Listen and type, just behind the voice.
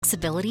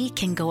flexibility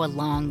can go a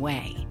long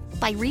way.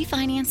 By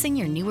refinancing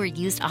your new or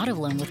used auto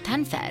loan with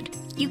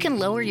PenFed, you can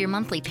lower your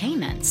monthly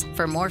payments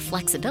for more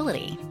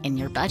flexibility in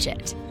your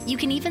budget. You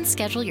can even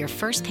schedule your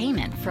first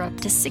payment for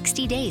up to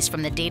 60 days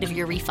from the date of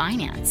your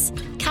refinance.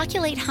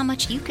 Calculate how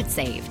much you could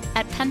save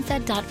at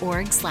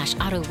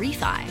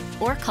PenFed.org/auto-refi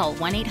or call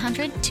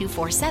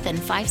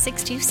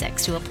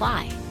 1-800-247-5626 to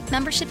apply.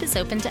 Membership is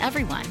open to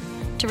everyone.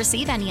 To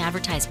receive any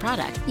advertised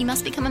product, you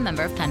must become a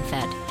member of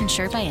PenFed,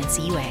 insured by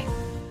NCUA.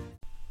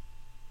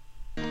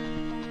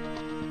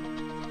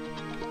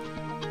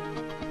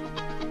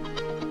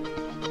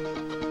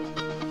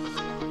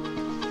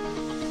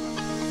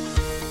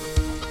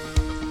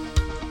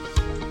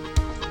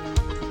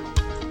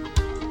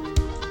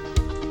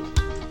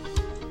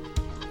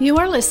 You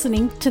are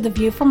listening to The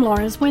View from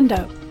Laura's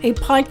Window, a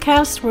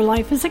podcast where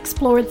life is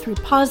explored through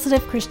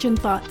positive Christian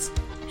thoughts.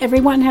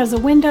 Everyone has a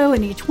window,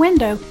 and each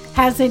window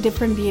has a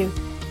different view.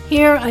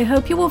 Here, I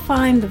hope you will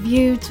find the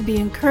view to be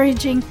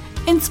encouraging,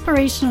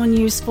 inspirational, and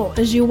useful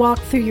as you walk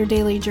through your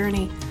daily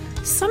journey.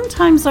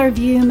 Sometimes our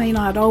view may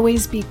not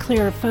always be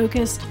clear or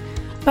focused,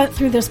 but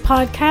through this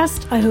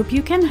podcast, I hope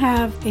you can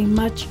have a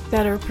much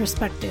better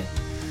perspective.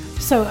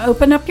 So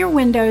open up your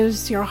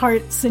windows, your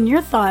hearts, and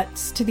your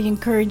thoughts to the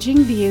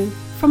encouraging view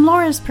from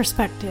Laura's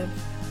perspective.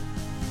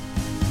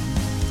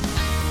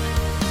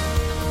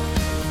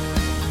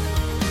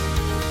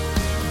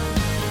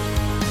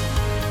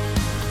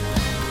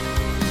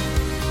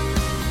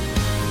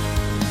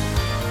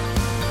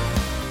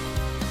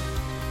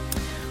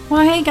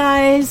 Well, hey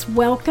guys,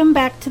 welcome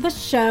back to the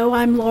show.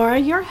 I'm Laura,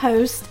 your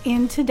host,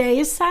 and today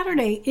is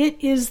Saturday. It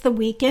is the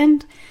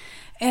weekend,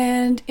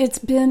 and it's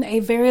been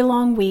a very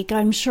long week,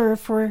 I'm sure,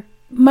 for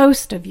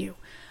most of you.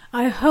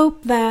 I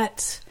hope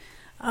that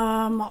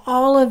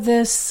all of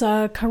this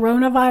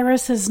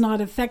coronavirus has not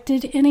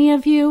affected any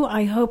of you.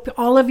 I hope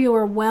all of you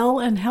are well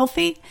and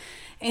healthy,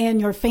 and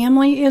your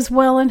family is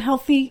well and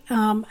healthy.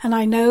 And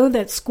I know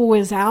that school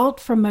is out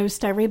for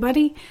most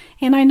everybody,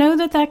 and I know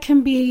that that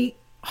can be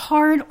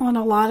hard on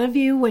a lot of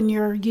you when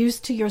you're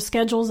used to your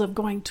schedules of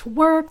going to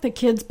work, the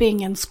kids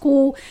being in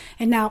school,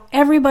 and now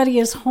everybody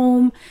is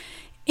home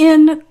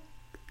in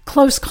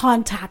close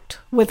contact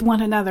with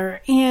one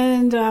another.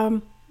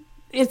 And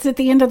it's at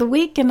the end of the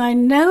week, and I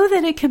know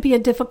that it could be a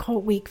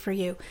difficult week for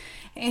you.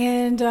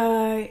 And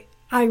I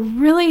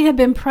really have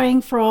been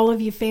praying for all of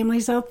you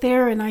families out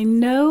there, and I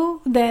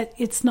know that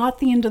it's not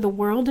the end of the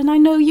world, and I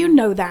know you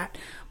know that.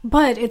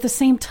 But at the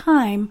same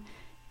time,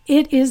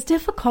 it is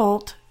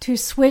difficult to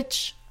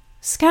switch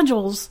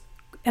schedules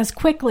as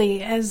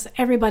quickly as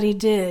everybody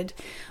did,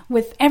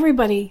 with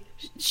everybody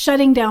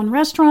shutting down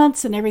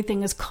restaurants and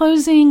everything is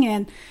closing,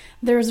 and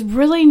there's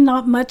really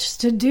not much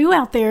to do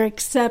out there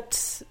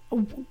except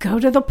go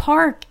to the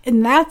park,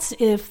 and that's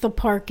if the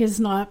park is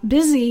not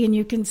busy and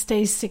you can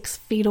stay 6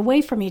 feet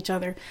away from each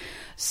other.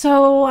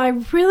 So I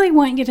really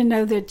want you to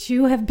know that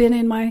you have been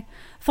in my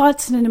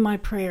thoughts and in my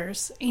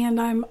prayers,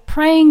 and I'm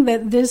praying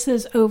that this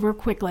is over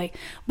quickly.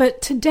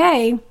 But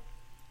today,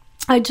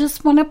 I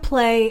just want to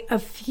play a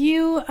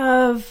few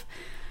of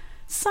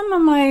some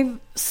of my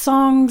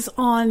songs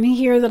on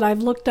here that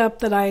I've looked up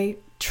that I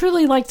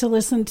truly like to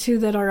listen to,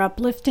 that are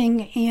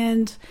uplifting,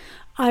 and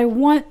I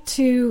want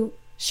to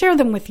share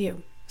them with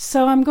you.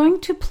 So I'm going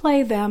to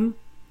play them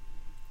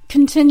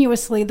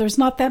continuously. There's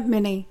not that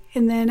many.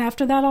 And then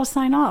after that, I'll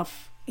sign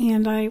off.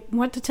 And I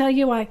want to tell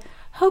you, I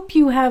hope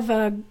you have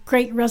a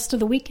great rest of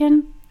the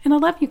weekend, and I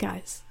love you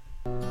guys.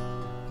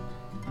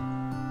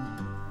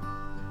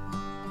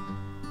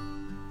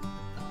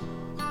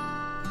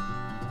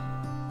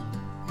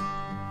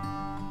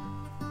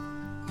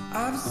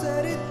 I've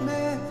said it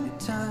many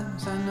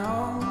times, I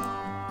know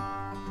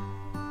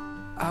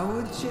I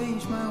would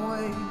change my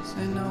ways,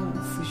 I know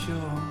for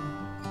sure.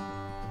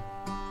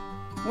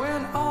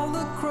 When all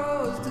the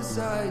crows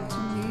decide to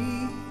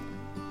meet,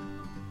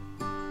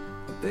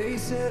 they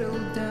settle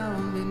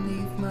down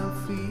beneath my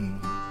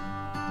feet.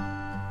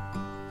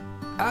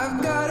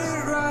 I've got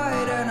it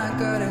right and I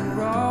got it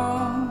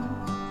wrong,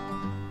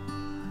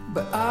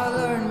 but I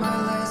learned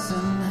my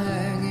lesson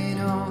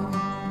hanging on.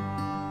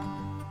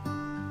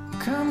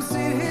 Come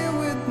sit here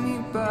with me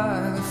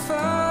by the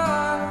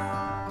fire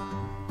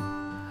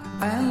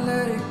and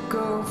let it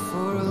go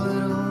for a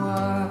little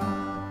while.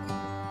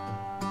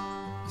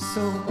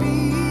 So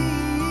be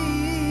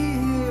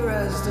here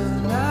as the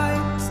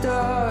night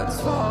starts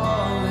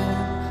falling.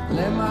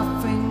 Let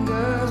my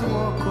fingers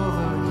walk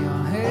over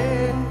your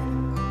head.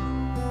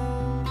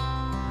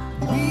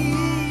 We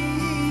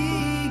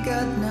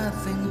got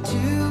nothing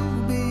to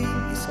be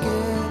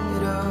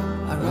scared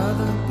of. I'd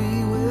rather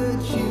be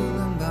with you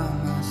than by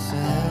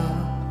myself.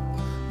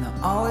 Now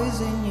always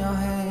in your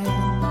head.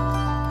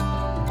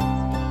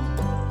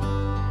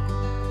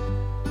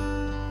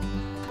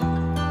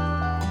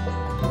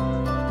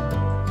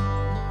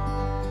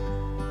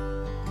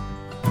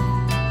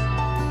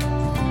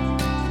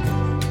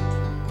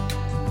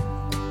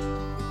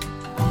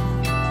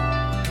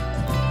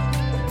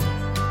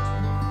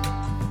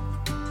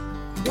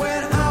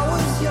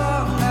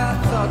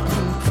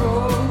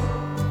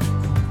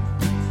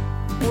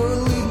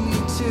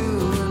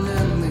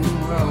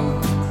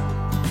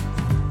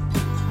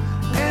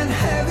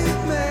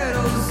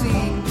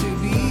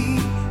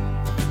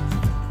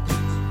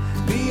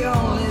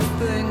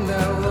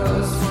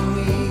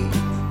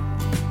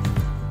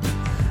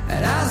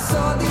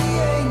 saw the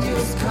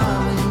angels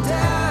coming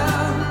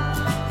down,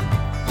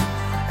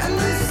 and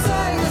they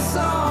sang a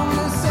song,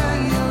 they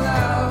sang it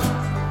loud,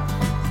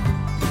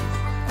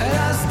 and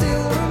I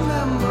still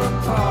remember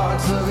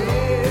parts of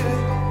it,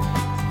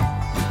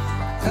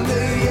 and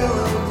the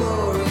yellow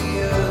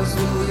glorious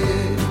will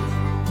it.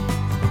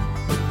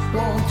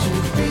 Won't you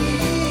be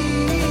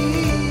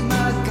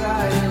my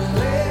guide and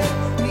let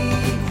me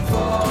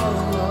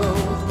follow?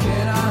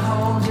 Can I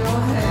hold your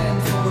hand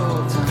for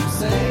all time's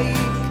sake?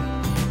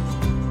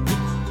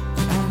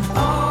 And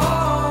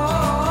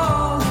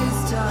all this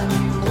time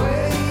you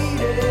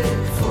waited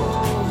for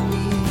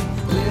me.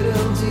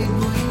 Little did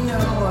we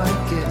know, I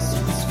guess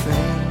it's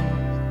fate.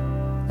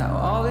 Now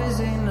all is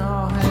in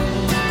our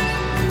hands.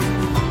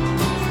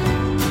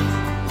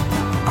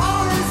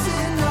 All is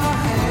in our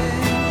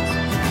hands.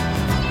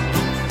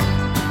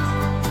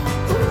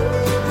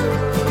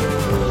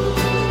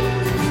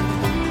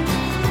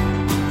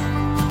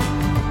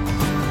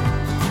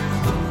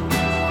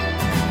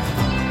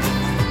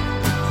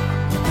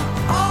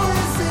 All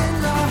is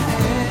in our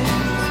hands.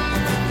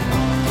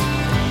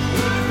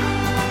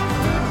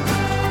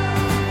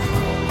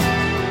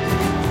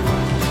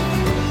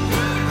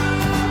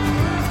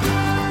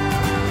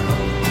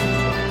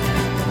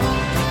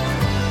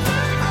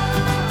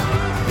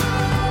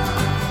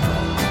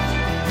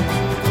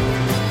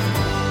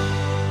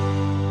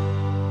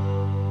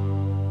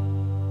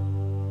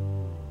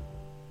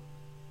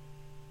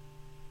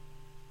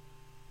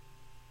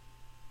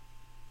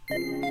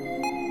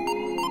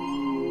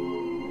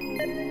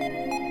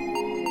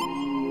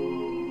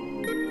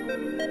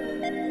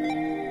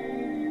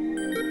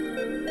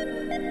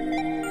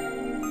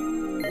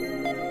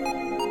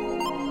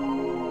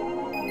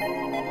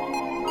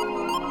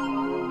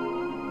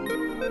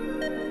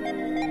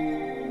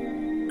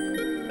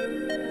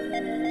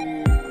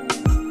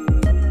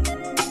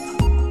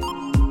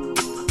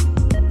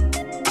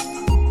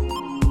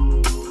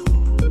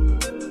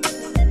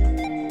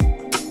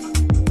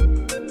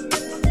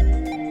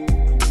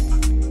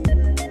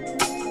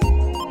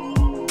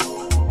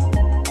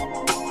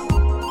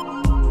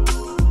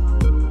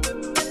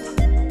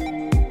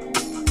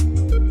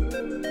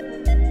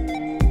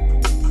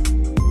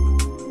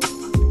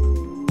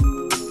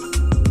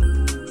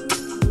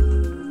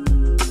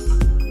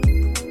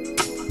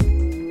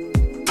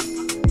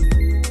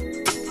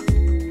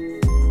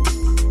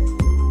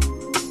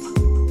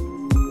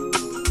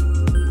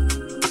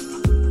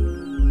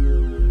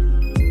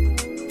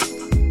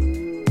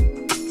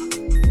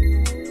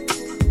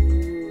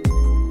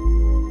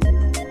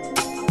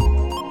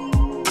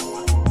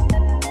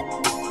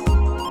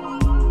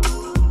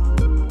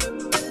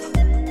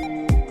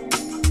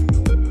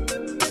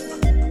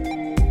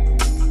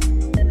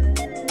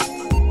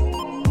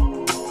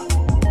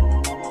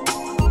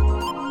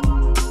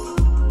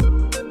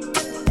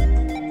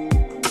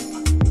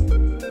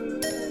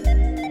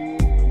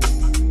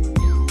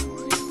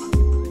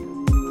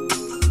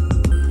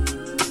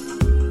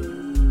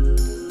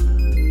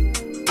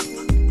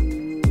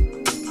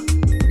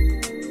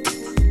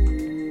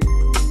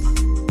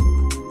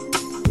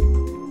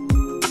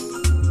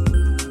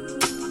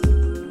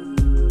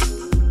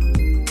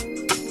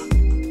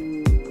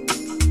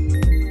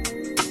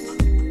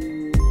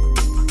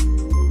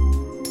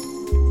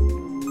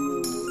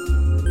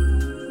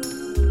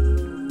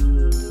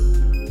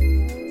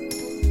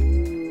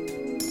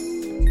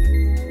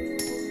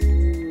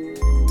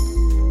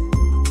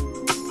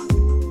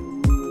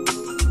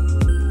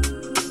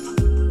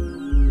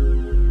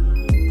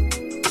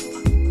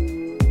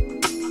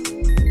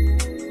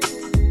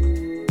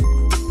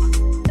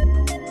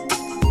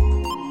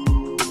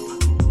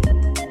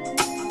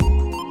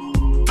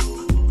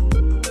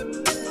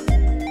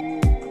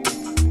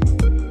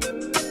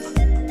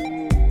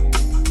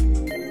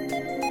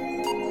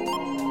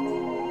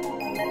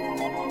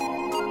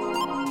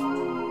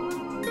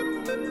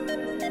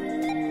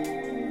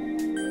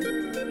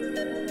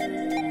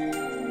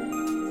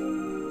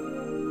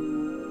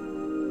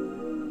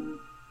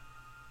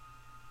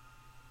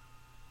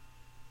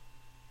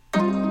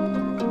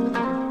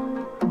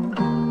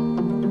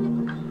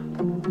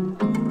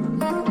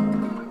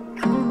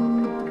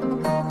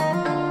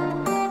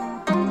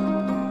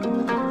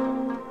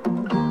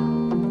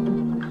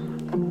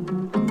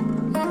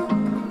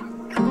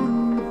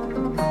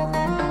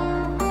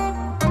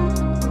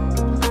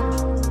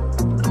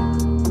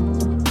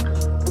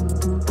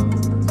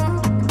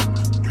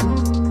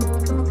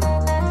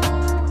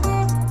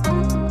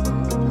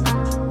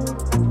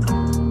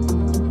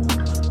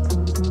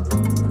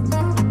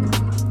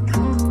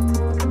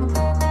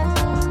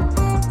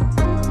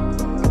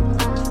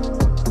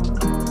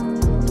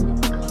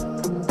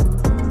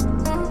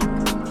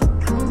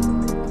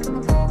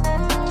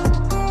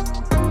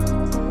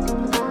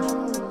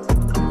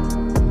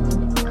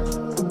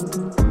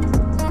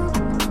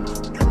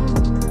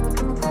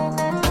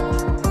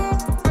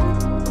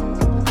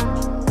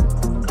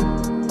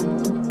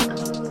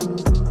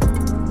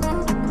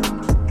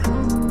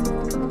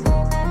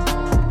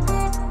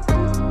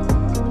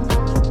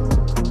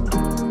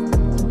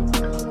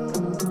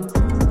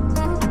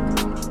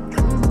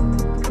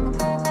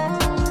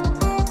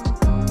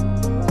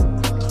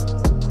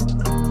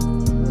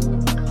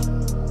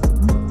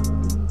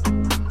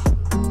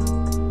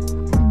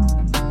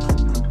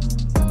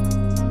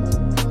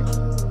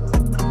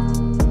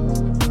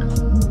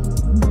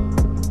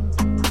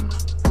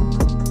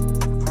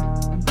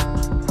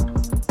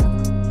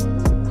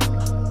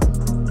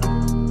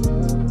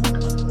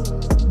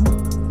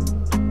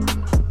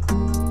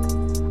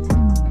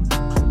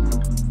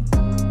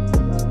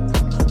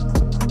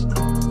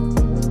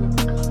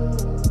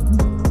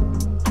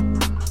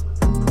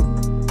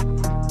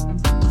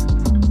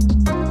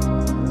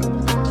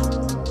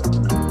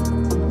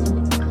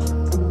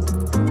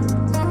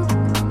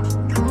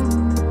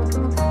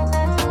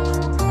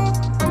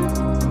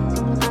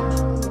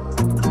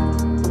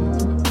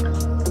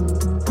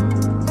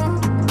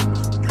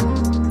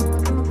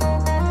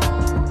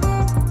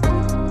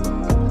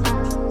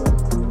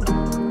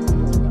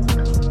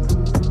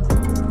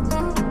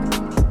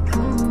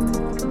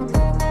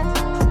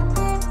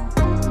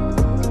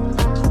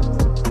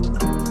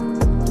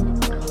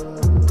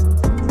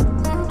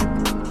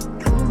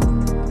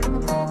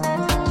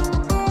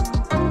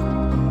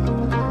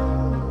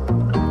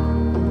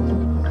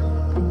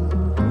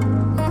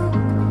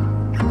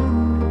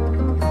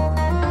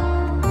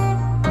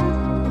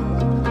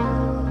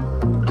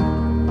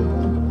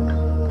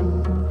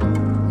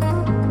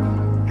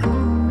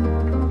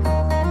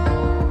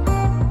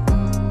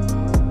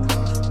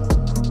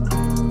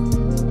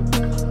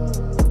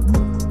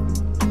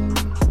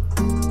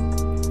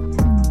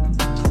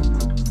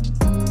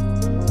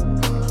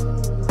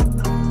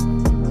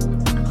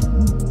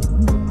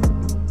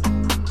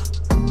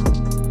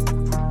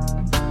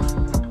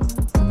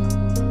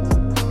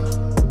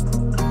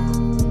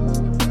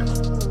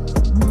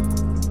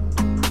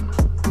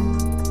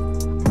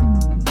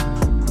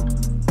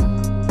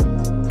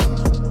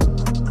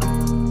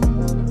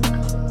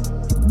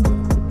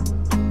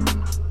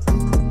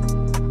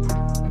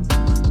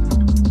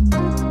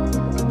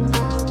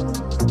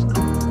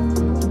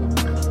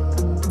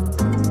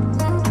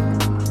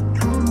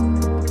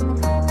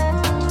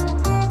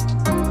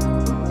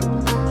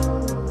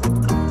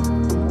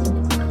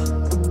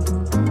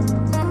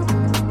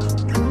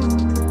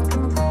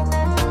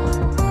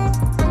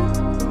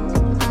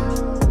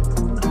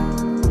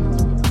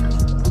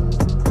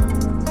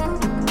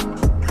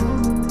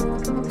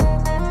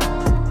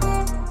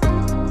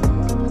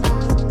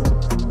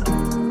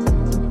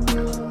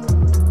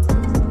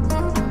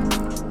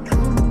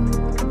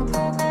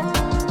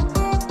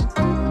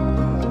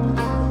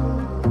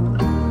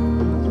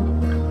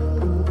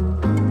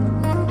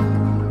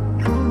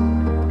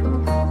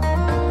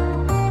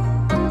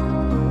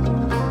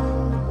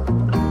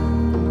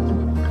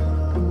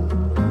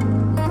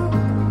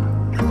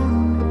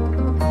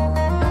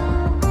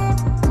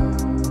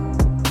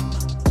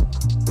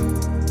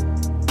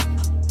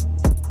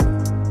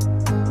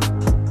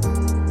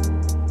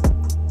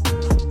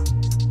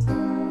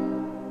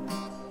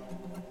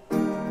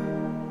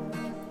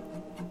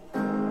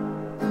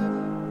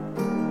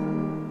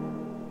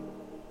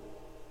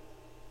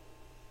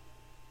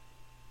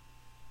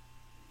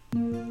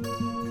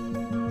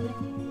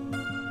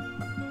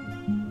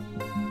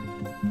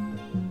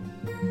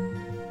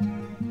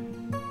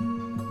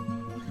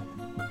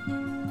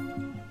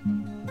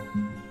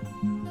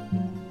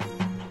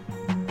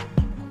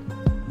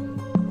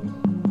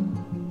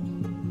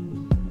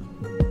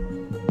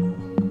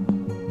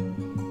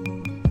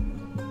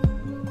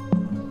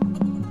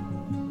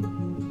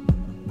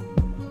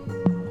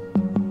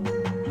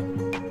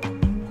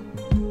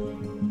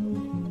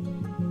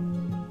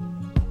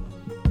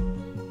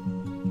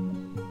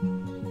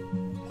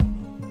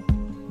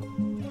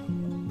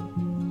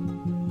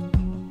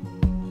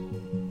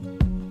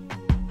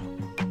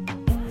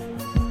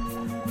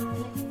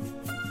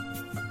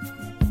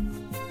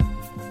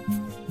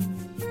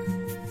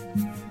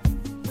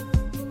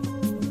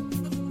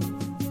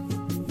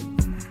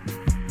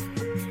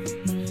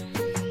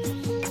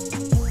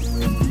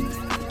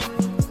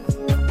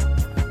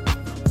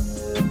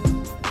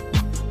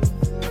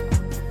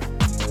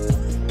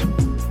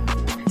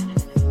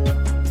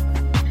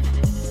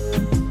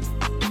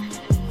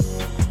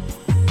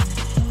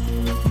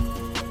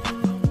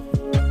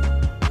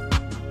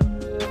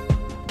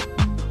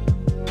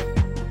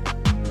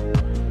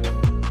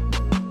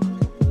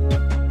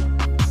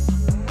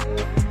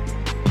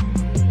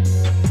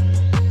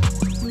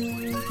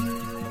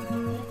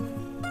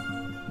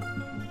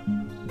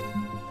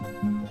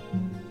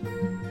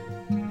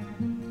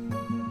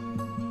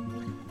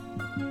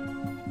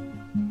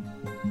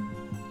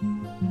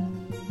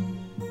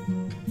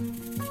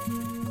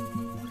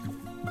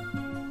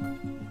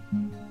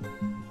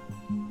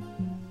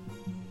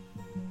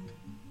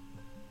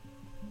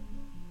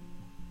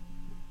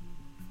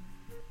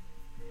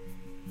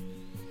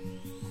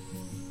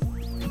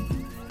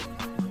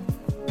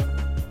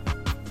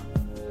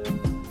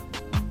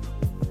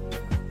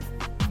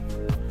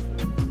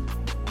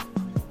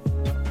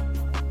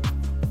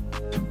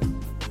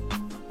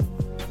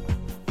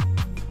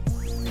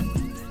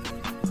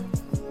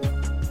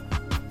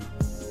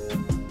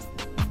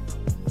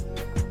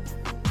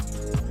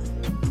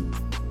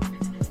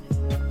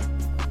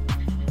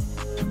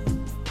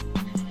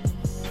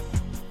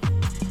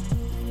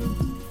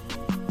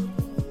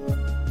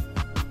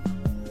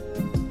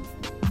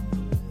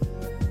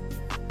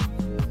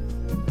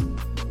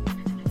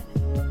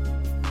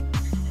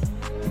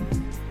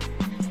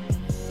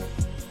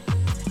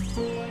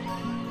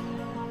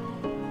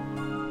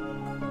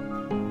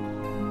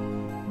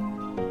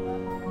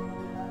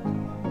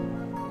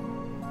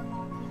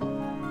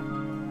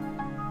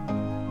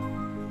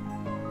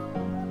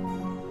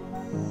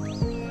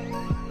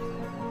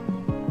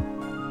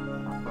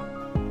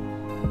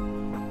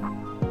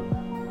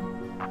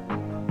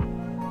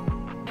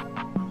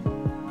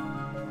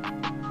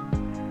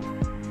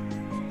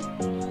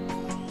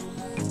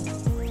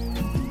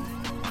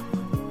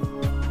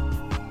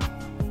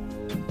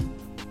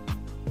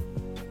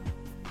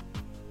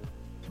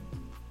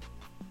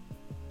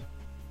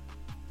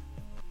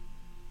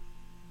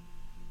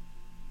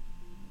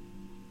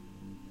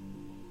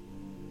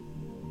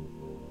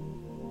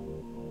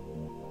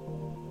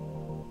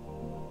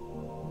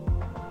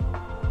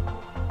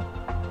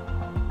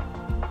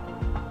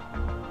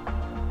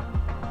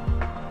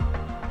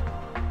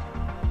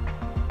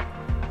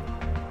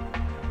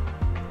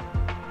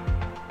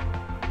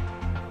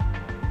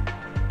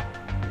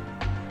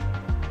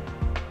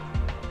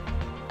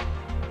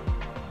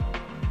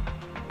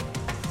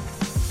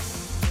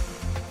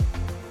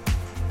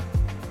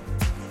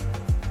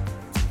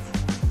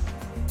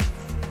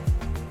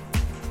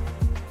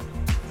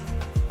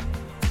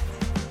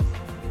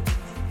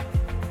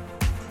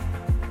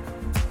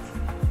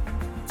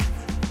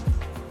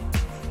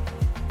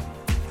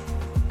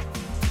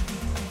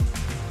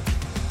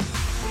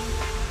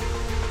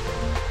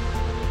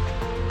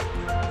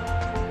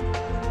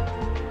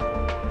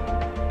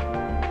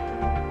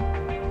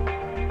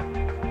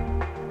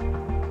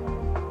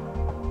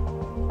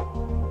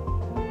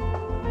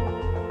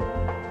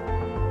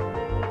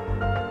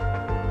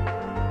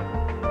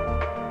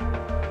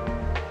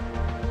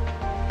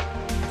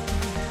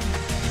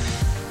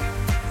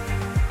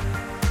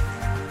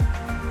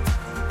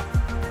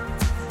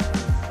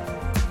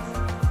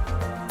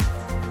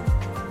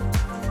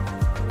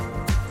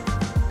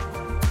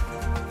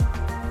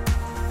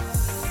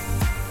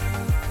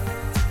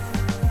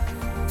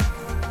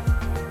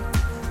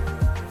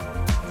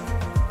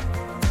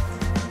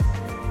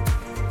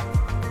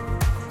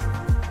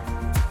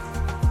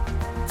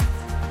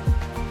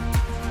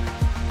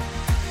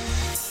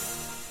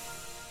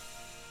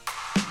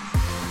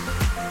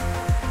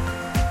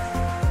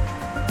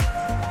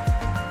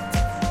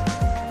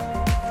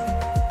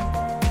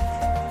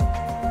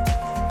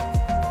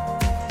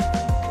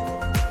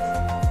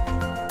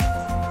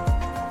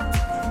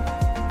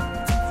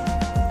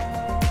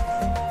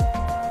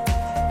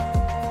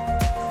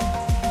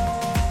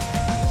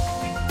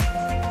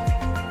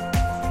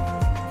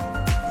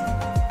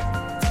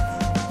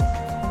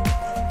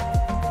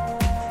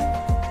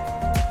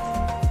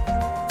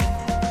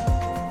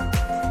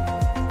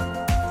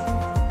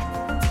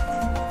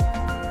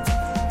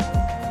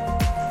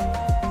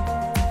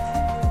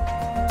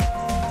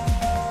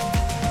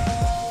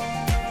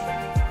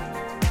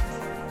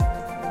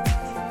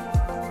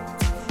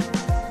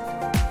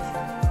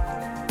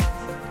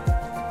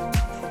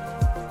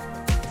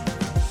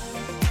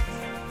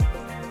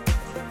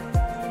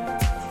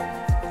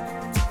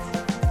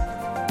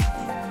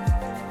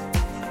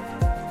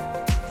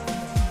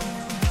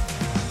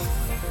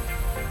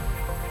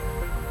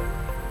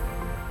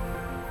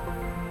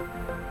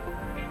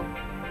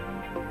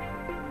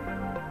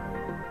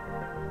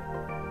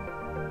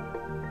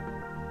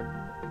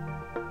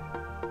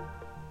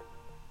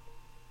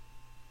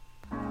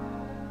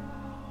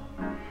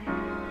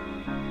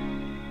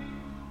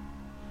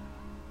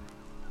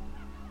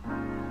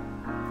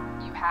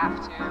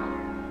 have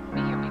to be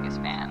your biggest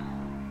fan.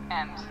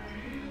 And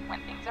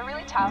when things are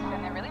really tough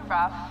and they're really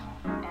rough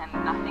and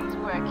nothing's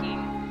working,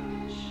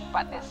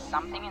 but there's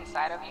something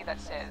inside of you that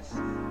says,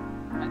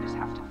 I just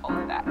have to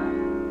follow that.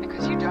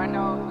 Because you don't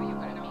know who you're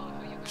going to meet,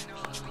 who you're going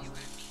to meet, who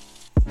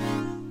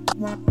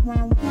you're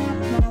going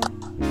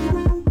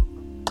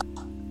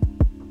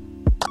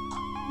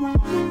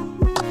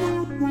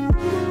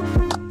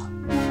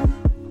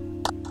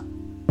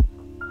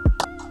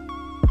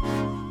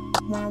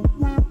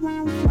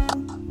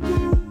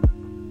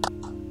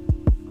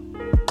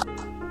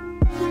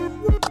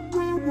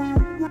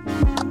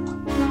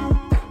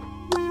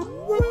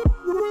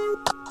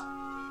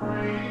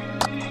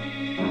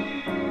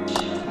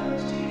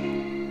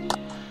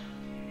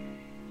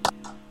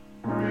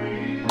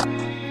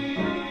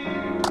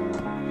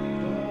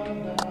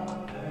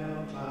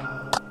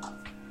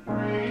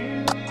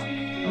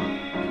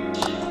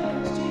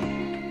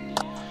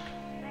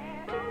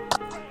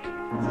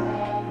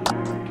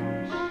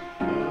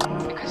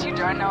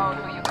don't know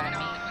who you're gonna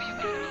meet, who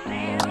you're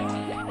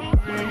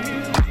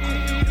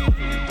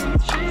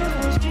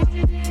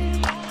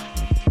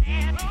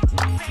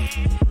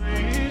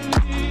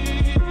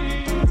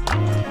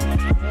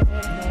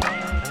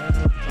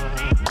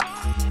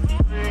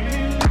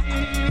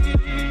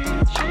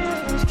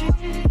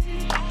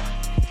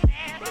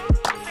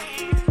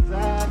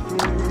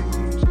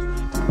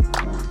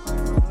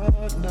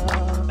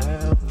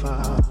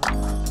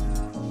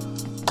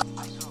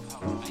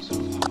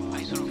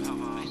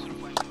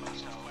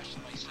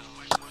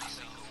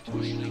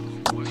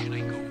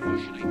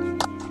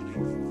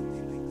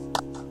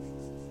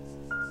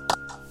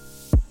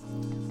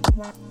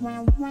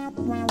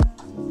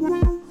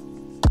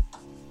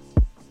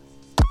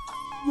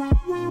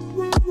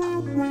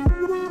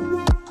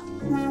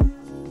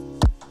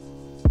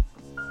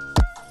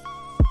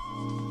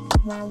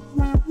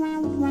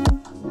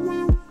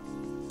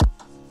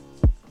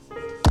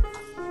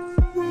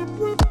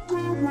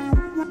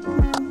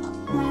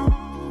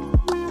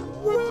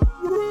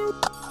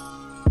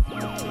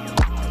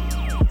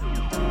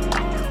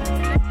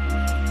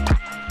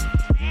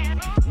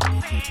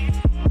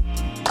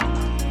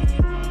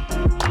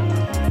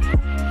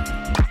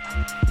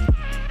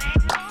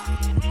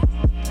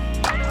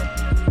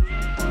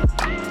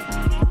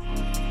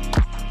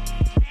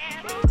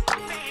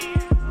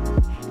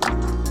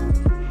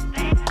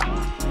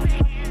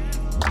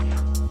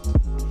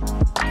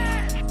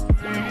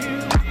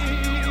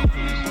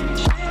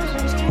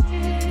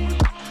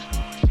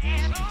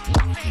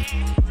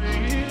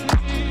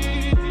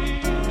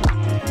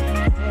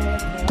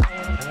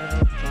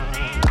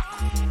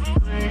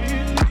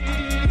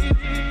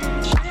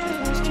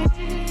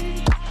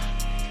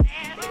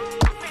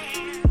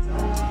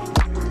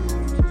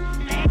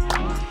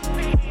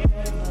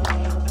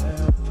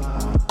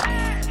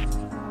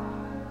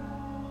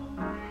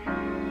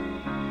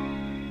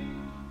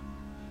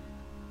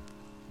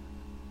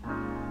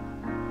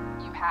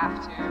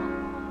have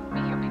to be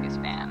your biggest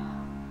fan.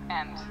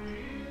 And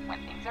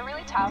when things are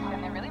really tough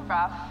and they're really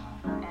rough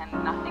and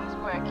nothing's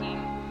working,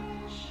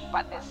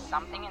 but there's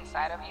something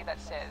inside of you that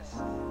says,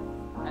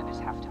 I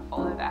just have to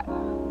follow that.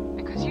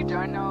 Because you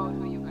don't know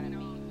who you're going to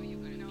meet, who you're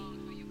going to meet,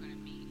 who you're going to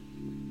meet.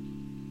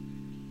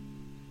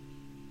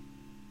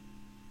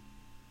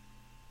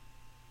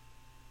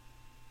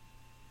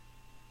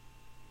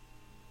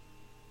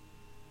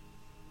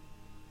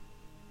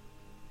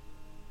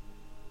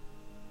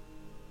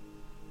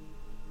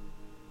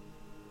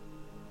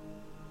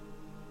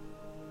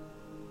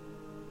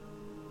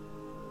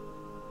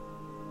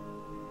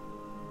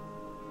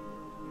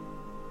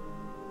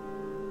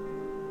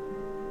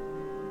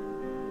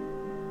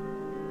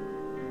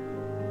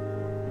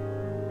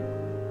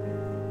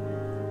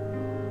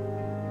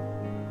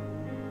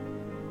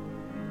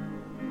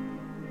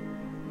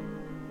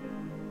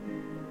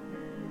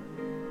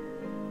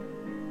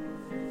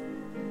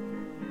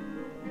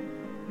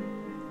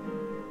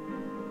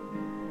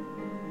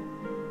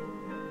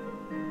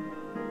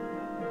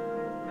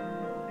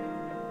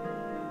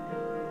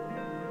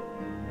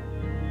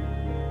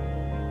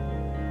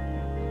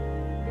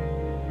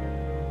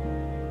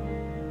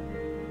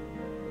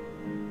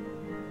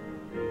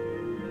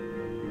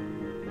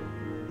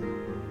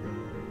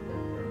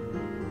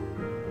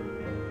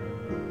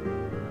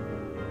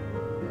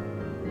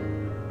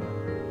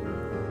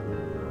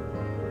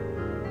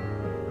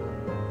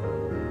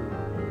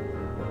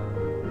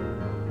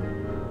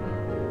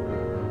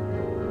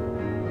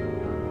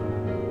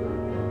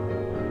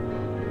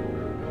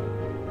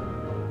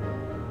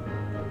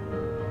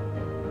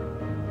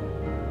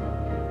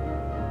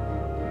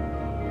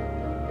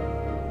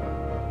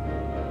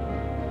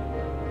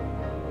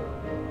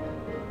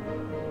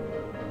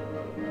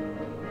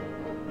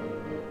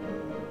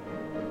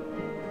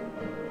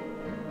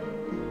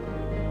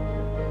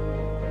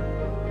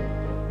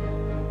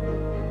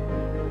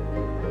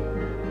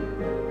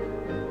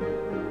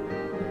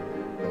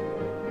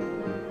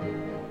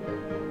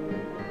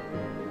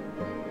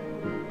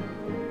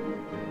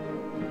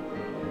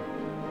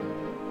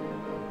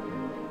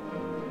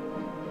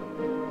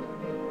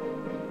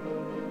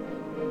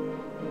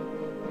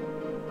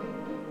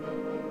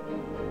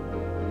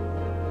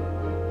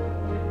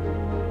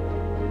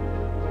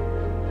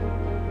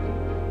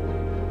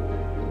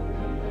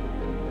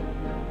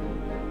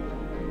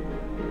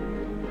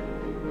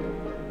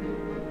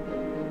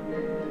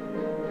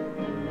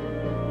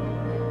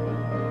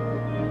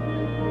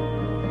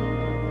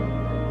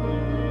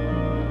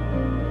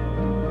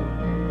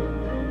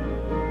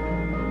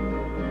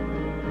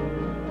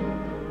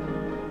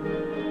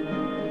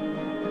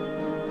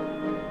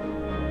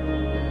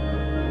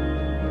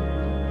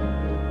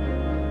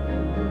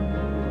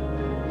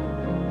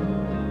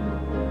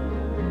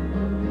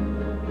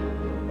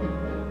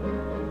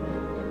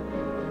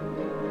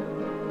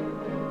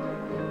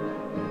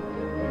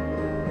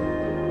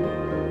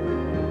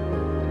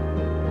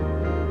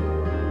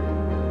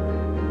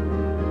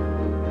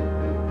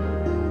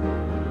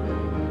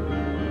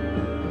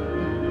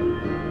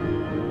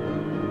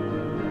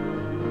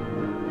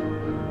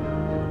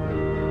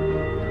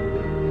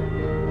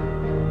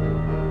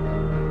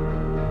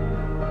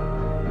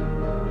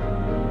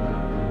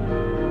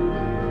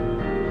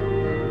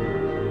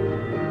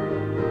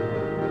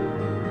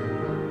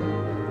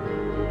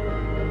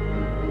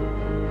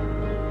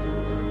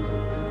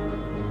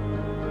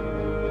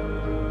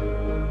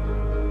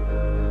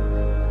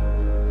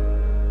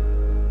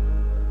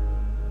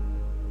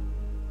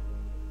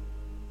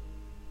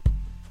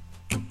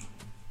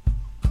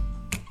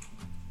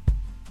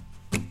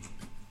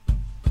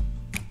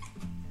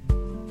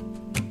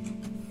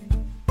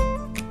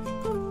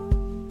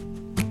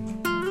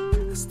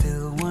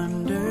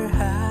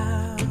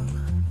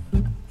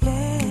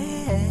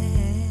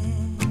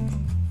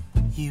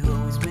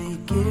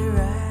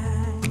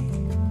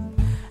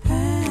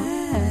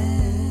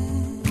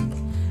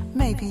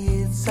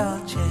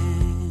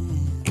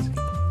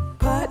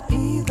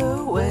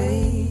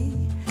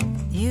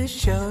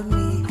 showed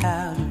me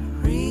how to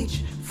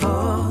reach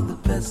for the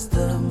best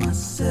of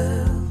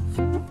myself.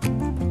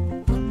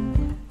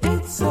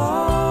 It's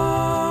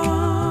all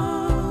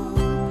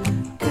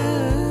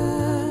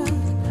good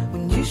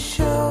when you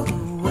show the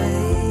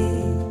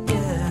way,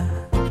 yeah.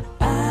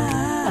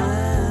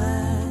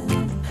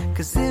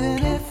 'Cause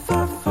even if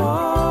I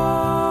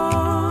fall,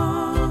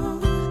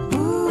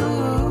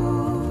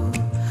 ooh,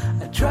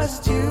 I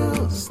trust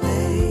you'll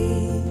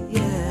stay,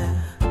 yeah,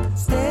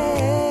 stay.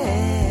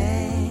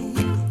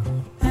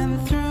 And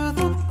through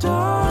the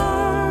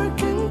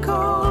dark and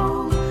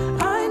cold,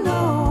 I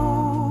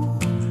know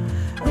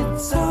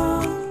it's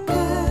all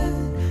good,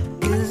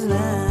 'cause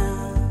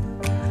now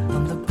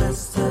I'm the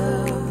best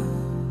of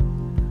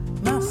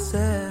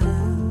myself.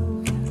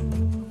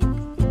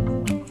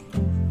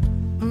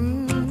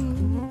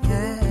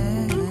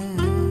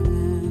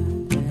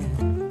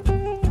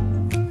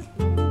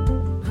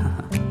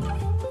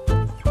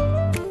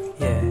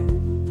 Yeah.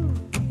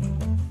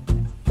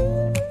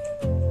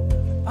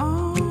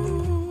 Oh,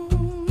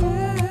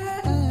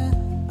 yeah.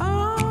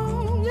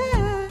 Oh,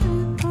 yeah.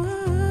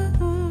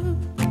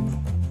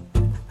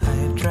 I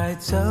have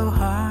tried so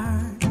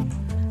hard,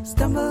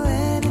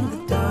 stumbling in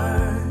the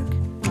dark,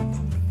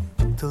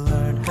 to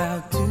learn how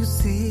to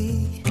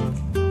see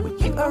what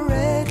you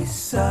already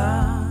saw.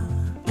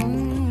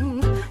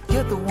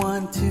 You're the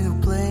one to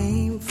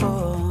blame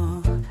for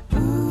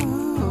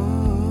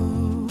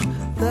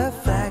the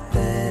fact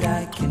that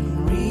I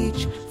can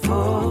reach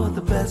for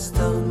the best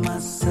of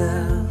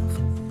myself.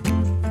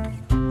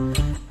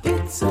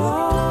 It's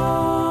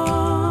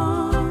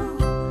all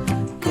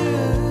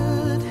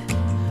good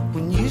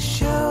when you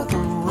show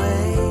the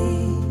way,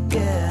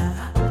 yeah.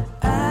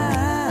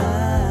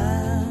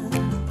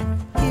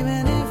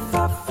 Even if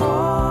I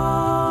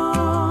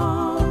fall,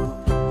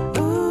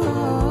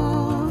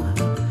 ooh,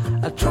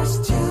 I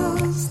trust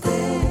you'll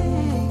stay,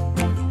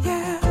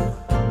 yeah.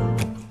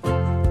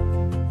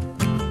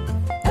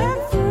 And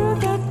through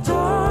the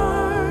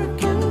dark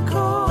and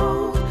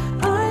cold,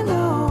 I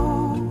know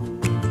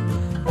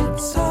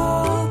it's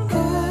all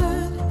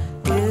good,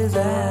 'cause I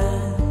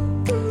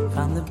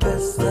found the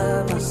best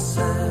of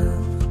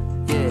myself,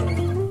 yeah.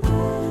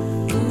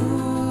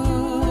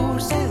 Ooh,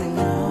 sailing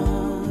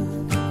on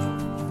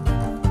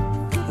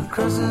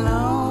across an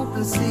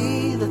open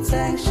sea that's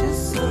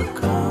anxious or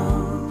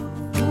calm.